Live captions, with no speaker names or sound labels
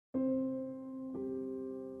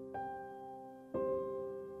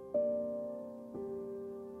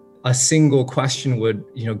a single question would,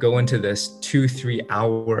 go into this 2-3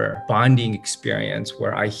 hour bonding experience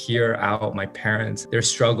where I hear out my parents, their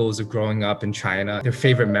struggles of growing up in China, their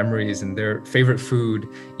favorite memories and their favorite food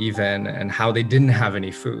even, and how they didn't have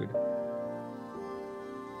any food.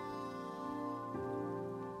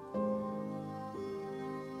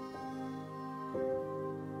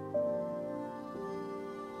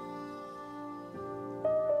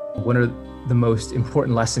 What are the most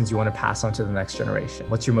important lessons you want to pass on to the next generation?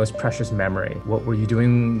 What's your most precious memory? What were you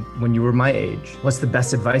doing when you were my age? What's the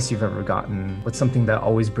best advice you've ever gotten? What's something that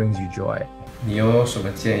always brings you joy? 你有什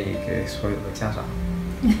么建议给所有的家长？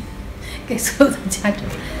给所有的家长，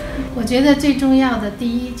我觉得最重要的第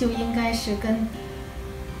一就应该是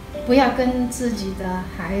不要跟自己的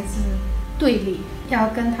孩子对立，要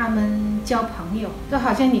跟他们交朋友，就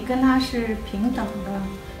好像你跟他是平等的。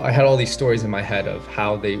I had all these stories in my head of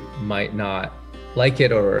how they might not like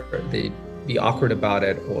it, or they'd be awkward about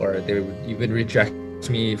it, or they would even reject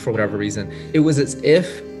me for whatever reason. It was as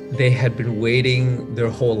if they had been waiting their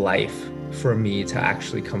whole life for me to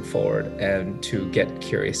actually come forward and to get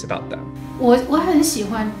curious about them. 我很喜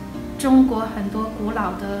欢中国很多古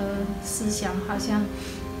老的思想，好像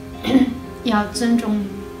要尊重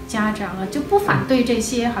家长啊，就不反对这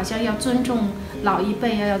些，好像要尊重老一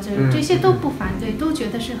辈啊，这些都不反对，都觉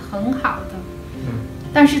得是很好的。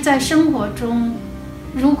但是在生活中，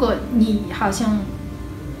如果你好像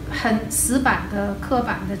很死板的、刻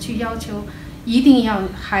板的去要求，一定要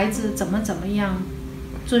孩子怎么样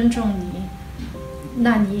尊重你，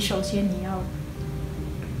那你首先你要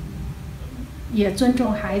也尊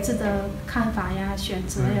重孩子的看法呀、选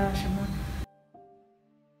择呀什么。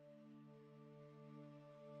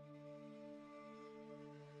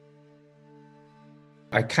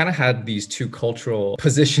I kind of had these two cultural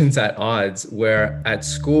positions at odds, where at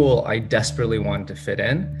school I desperately wanted to fit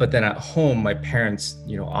in, but then at home my parents,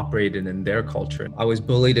 operated in their culture. I was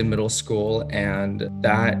bullied in middle school, and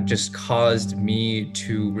that just caused me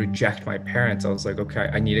to reject my parents. I was like, okay,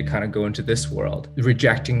 I need to kind of go into this world,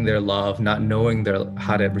 rejecting their love, not knowing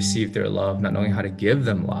how to receive their love, not knowing how to give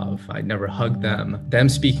them love. I never hugged them. Them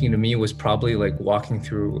speaking to me was probably like walking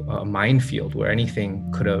through a minefield where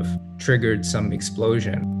anything could have triggered some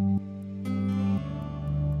explosion.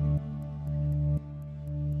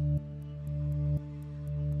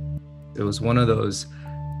 It was one of those,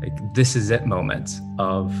 this is it moments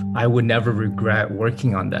of, I would never regret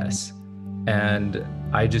working on this. And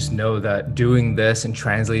I just know that doing this and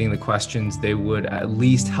translating the questions, they would at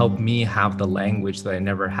least help me have the language that I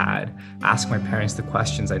never had, ask my parents the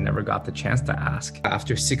questions I never got the chance to ask.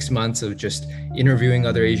 After 6 months of just interviewing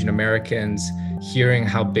other Asian Americans, hearing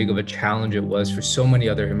how big of a challenge it was for so many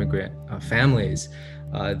other immigrant families,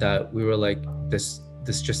 that we were like, this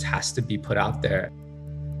just has to be put out there.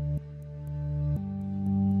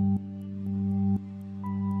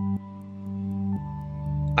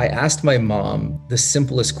 I asked my mom the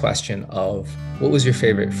simplest question of, what was your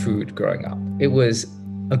favorite food growing up? It was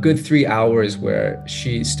a good 3 hours where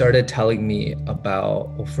she started telling me about,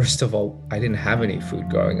 well, first of all, I didn't have any food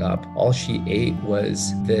growing up. All she ate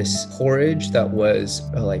was this porridge that was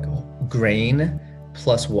like grain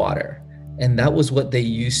plus water. And that was what they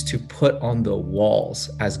used to put on the walls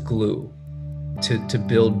as glue to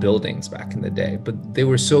build buildings back in the day. But they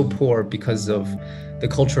were so poor because of the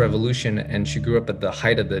Cultural Revolution, and she grew up at the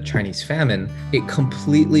height of the Chinese famine. It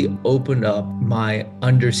completely opened up my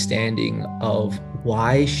understanding of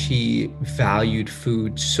why she valued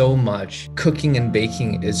food so much. Cooking and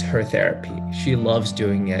baking is her therapy. She loves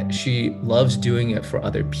doing it. She loves doing it for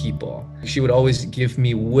other people. She would always give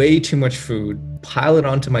me way too much food, pile it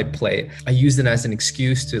onto my plate. I used it as an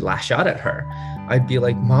excuse to lash out at her. I'd be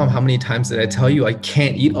like, Mom, how many times did I tell you I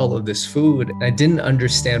can't eat all of this food? And I didn't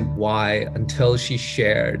understand why until she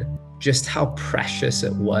shared just how precious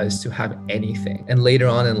it was to have anything. And later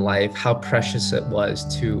on in life, how precious it was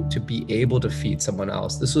to be able to feed someone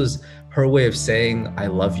else. This was her way of saying, I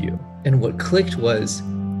love you. And what clicked was,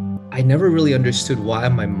 I never really understood why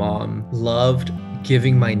my mom loved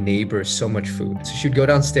giving my neighbors so much food. So she'd go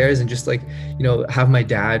downstairs and just have my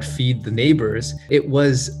dad feed the neighbors. It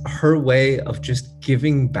was her way of just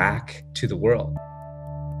giving back to the world.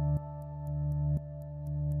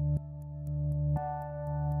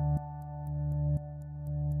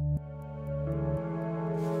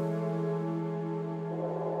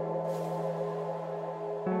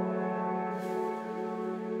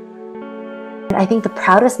 I think the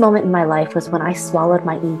proudest moment in my life was when I swallowed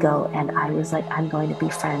my ego and I was like, I'm going to be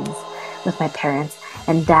friends with my parents.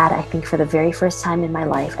 And Dad, I think for the very first time in my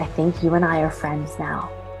life, I think you and I are friends now.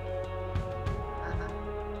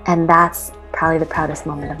 And that's probably the proudest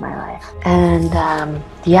moment of my life. And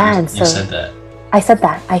and so you said that. I said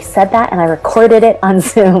that and I recorded it on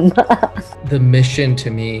Zoom. The mission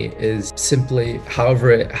to me is simply,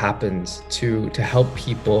 however it happens, to help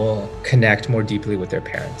people connect more deeply with their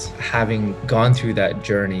parents. Having gone through that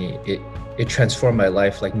journey, it transformed my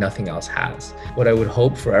life like nothing else has. What I would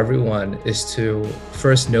hope for everyone is to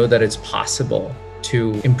first know that it's possible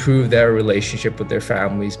to improve their relationship with their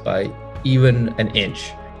families by even an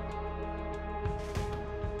inch.